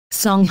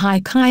Song Hye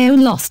Kyo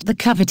lost the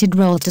coveted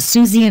role to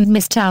Suzy and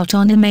missed out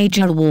on a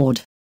major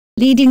award.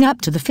 Leading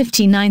up to the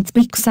 59th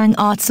Baeksang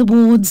Arts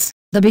Awards,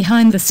 the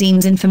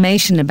behind-the-scenes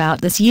information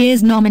about this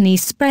year's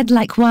nominees spread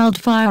like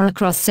wildfire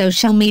across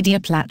social media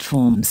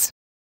platforms.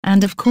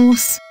 And of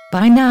course,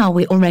 by now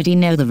we already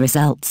know the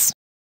results.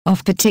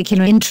 Of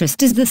particular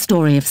interest is the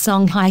story of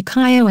Song Hye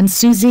Kyo and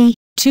Suzy,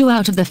 2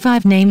 out of the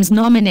 5 names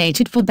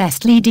nominated for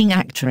Best Leading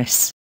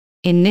Actress.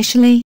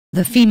 Initially,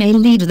 the female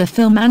lead of the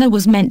film Anna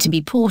was meant to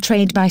be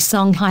portrayed by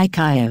Song Hye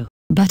Kyo,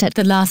 but at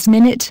the last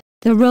minute,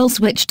 the role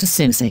switched to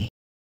Suzy.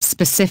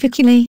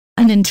 Specifically,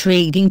 an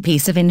intriguing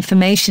piece of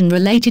information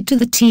related to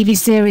the TV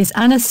series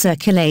Anna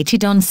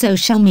circulated on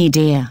social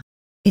media.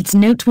 It's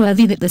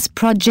noteworthy that this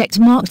project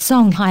marked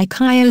Song Hye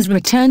Kyo's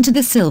return to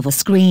the silver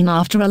screen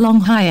after a long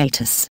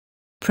hiatus.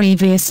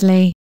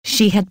 Previously,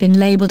 she had been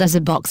labeled as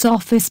a box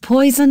office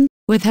poison,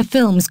 with her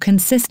films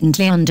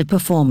consistently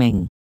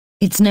underperforming.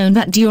 It's known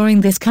that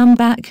during this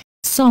comeback,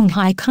 Song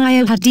Hye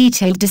Kyo had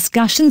detailed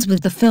discussions with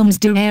the film's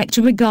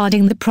director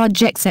regarding the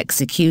project's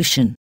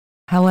execution.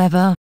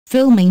 However,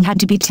 filming had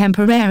to be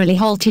temporarily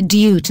halted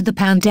due to the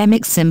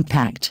pandemic's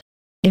impact.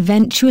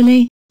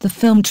 Eventually, the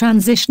film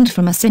transitioned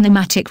from a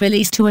cinematic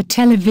release to a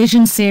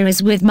television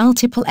series with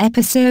multiple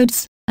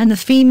episodes, and the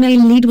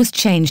female lead was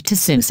changed to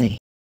Suzy.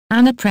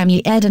 Anna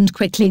premiered and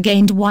quickly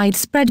gained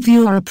widespread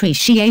viewer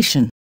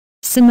appreciation.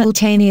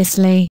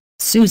 Simultaneously,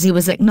 Suzy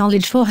was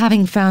acknowledged for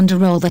having found a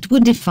role that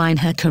would define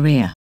her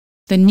career.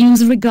 The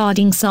news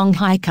regarding Song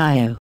Hye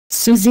Kyo,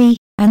 Suzy,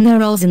 and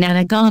their roles in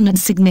Anna garnered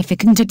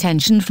significant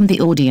attention from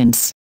the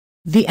audience.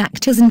 The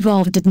actors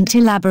involved didn't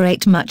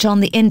elaborate much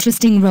on the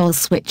interesting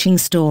role-switching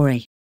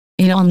story.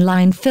 In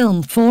online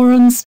film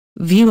forums,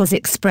 viewers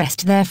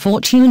expressed their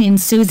fortune in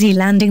Suzy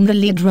landing the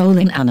lead role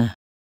in Anna.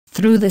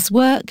 Through this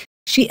work,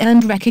 she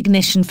earned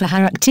recognition for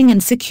her acting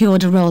and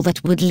secured a role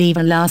that would leave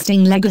a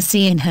lasting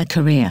legacy in her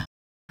career.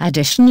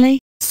 Additionally,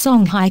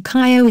 Song Hye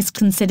Kyo is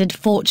considered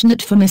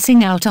fortunate for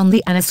missing out on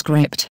the Anna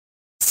script.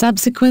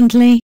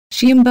 Subsequently,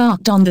 she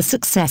embarked on the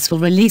successful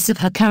release of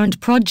her current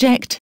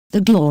project,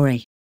 The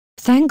Glory.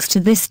 Thanks to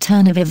this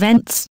turn of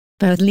events,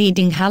 both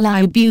leading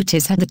Hallyu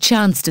beauties had the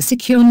chance to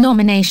secure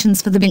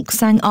nominations for the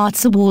Baeksang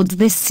Arts Awards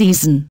this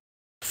season.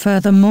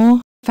 Furthermore,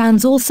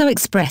 fans also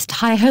expressed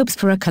high hopes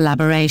for a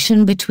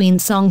collaboration between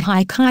Song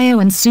Hye Kyo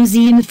and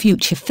Suzy in a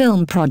future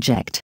film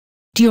project.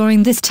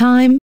 During this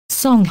time,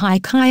 Song Hye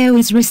Kyo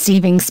is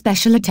receiving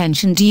special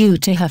attention due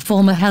to her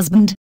former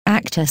husband,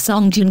 actor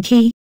Song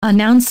Joong-ki,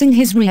 announcing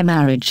his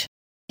remarriage.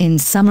 In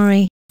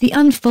summary, the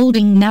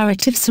unfolding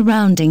narrative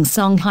surrounding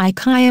Song Hye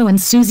Kyo and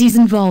Suzy's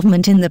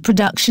involvement in the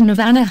production of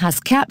Anna has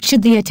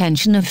captured the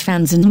attention of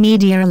fans and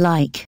media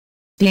alike.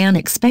 The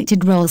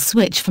unexpected role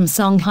switch from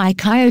Song Hye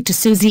Kyo to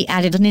Suzy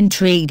added an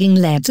intriguing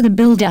layer to the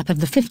build-up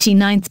of the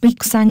 59th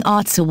Baeksang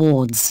Arts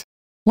Awards.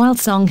 While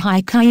Song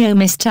Hye Kyo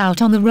missed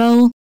out on the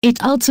role,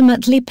 it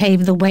ultimately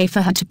paved the way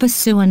for her to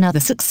pursue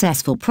another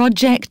successful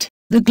project,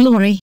 The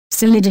Glory,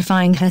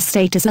 solidifying her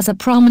status as a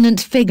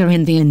prominent figure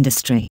in the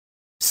industry.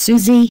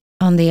 Suzy,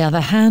 on the other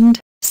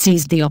hand,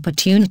 seized the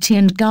opportunity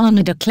and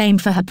garnered acclaim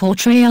for her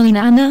portrayal in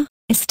Anna,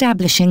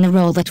 establishing a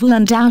role that will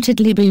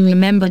undoubtedly be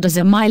remembered as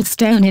a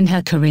milestone in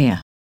her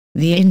career.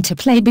 The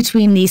interplay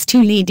between these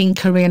 2 leading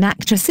Korean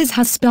actresses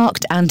has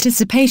sparked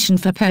anticipation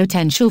for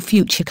potential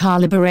future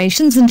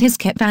collaborations and has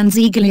kept fans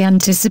eagerly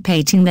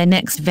anticipating their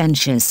next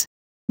ventures.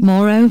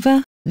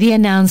 Moreover, the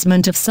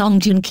announcement of Song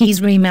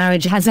Joong-ki's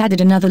remarriage has added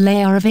another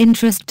layer of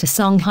interest to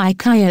Song Hye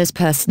Kyo's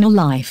personal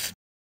life.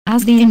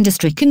 As the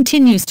industry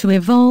continues to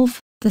evolve,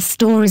 the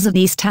stories of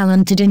these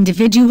talented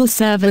individuals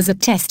serve as a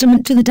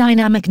testament to the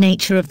dynamic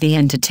nature of the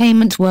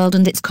entertainment world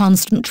and its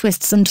constant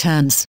twists and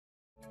turns.